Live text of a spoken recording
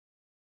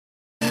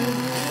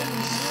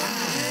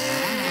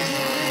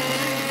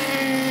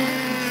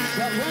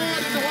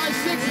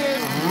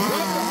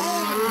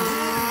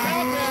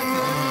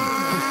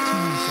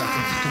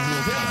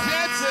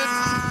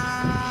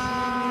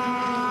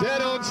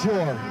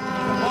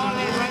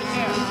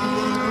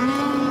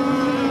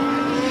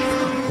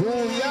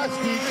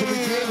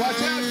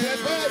Watch out, dead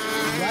boat.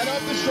 Right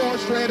off the shore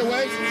straight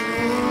away.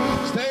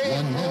 Stay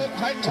hold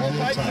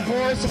tight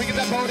before us so we get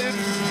that boat in.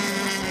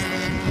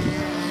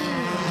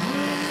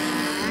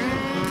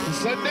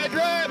 Sunday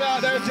drive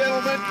out there,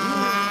 gentlemen.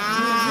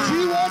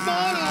 She was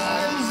on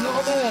eyes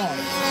on the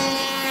water.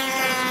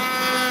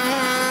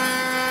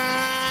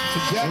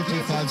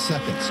 45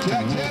 seconds.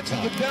 Jack Hansen,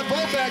 get that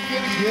boat back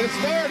in and get it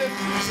started.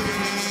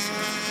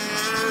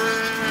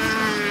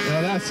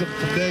 Now that's some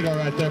Dago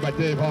right there by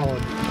Dave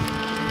Holland.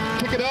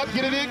 Kick it up,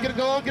 get it in, get it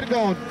going, get it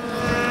going.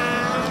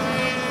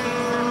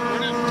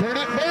 Turn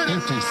it, burn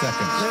it. 50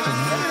 seconds. Turn it,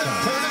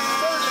 burn it.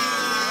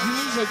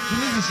 Use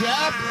a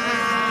shaft.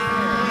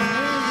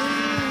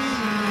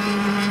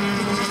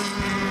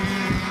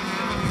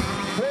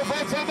 Four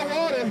boats on the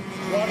water.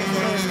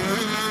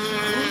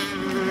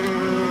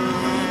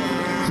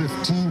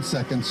 15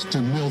 seconds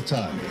to mill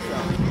time.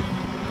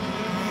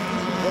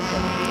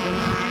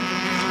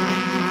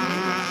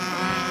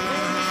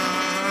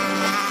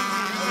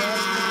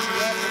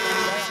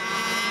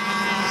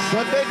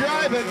 Sunday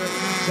driving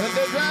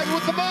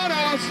with the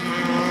monos.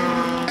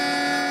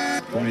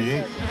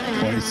 28,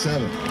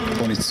 27,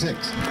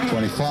 26,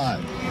 25,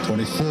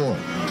 24,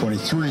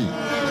 23,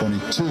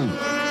 22, 21,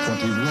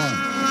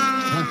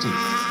 20,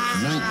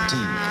 19,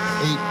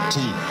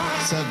 18,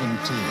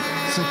 17,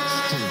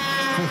 16,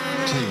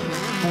 15,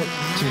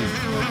 14,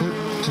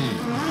 13,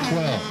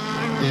 12,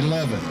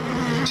 11,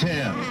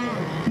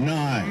 10,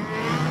 9,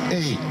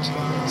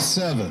 8,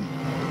 7,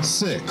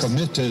 6,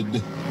 committed,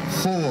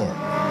 4,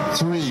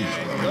 3,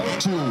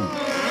 2,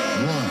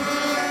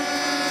 1.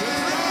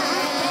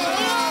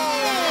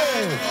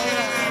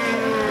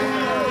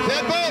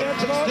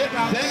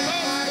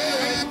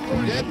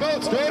 Dead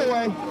boat, straight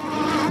away.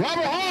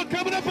 Robert Hall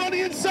coming up on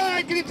the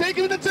inside. Can he take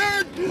him in the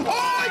turn?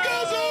 Oh, he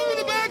goes over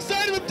the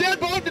backside of him. Dead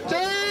boat to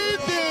turn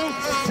 2.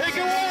 Take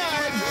it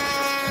wide.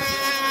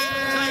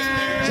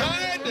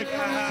 Time to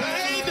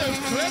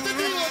thread the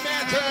needle in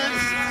that turn.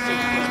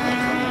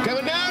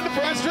 Coming down the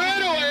front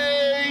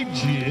straightaway.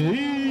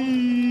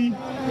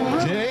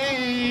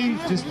 Jay.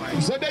 Just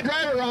Sunday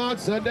driver, Ron.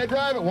 Sunday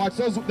driver. Watch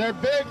those. They're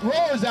big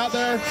rollers out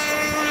there.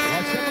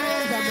 Watch the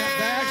rollers on that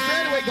back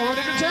straightaway going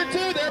into turn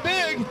 2. They're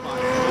big.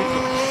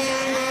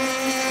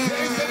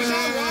 Jay's coming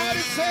out right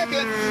in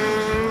second.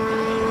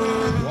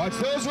 Watch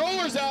those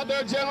rollers out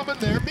there, gentlemen.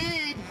 They're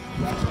mean.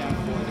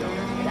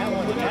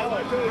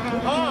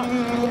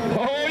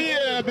 Oh,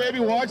 yeah, baby.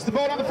 Watch the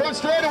boat on the front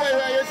straightaway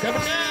right here.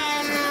 Coming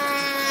down.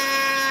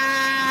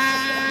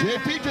 Jay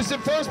Petrus in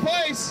first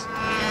place.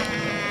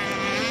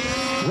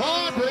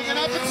 Ron bringing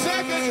up in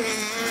second.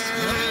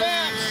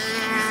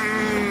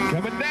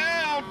 Coming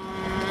down.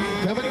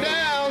 Coming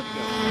down.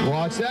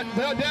 Watch that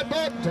dead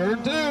boat.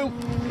 Turn 2.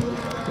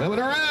 Coming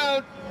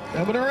around.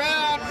 Coming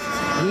around.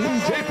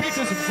 Jay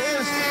Petrus in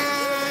first.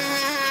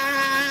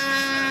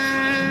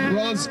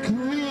 Ron's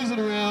cruising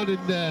around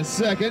in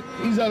second.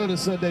 He's out on a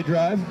Sunday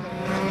drive.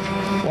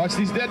 Watch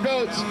these dead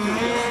boats. Ooh,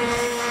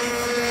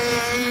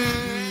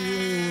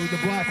 the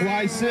black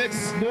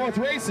Y6 North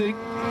Racing.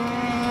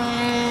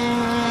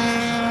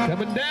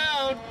 Coming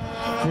down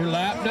for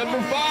lap number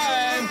 5.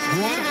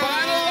 One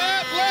final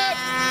lap left.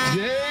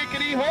 Jay,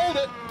 can he hold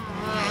it?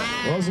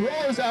 Those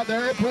rollers out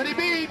there are pretty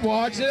mean.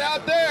 Watch it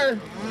out there.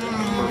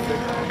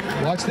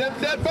 Watch them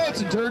dead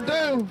boats in turn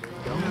 2.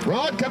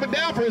 Ron coming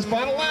down for his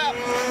final lap.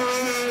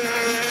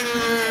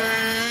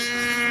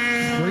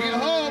 Bring it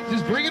home.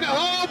 Just bringing it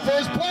home.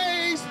 First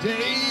place.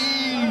 Jay.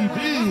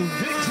 Big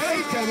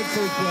Jay coming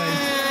first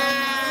place.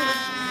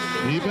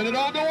 Keeping it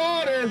on the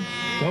water.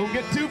 Don't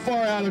get too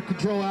far out of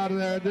control out of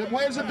there. The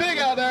waves are big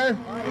out there.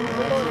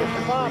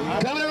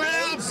 Coming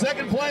around.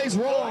 Second place.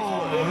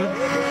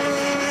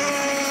 Ron.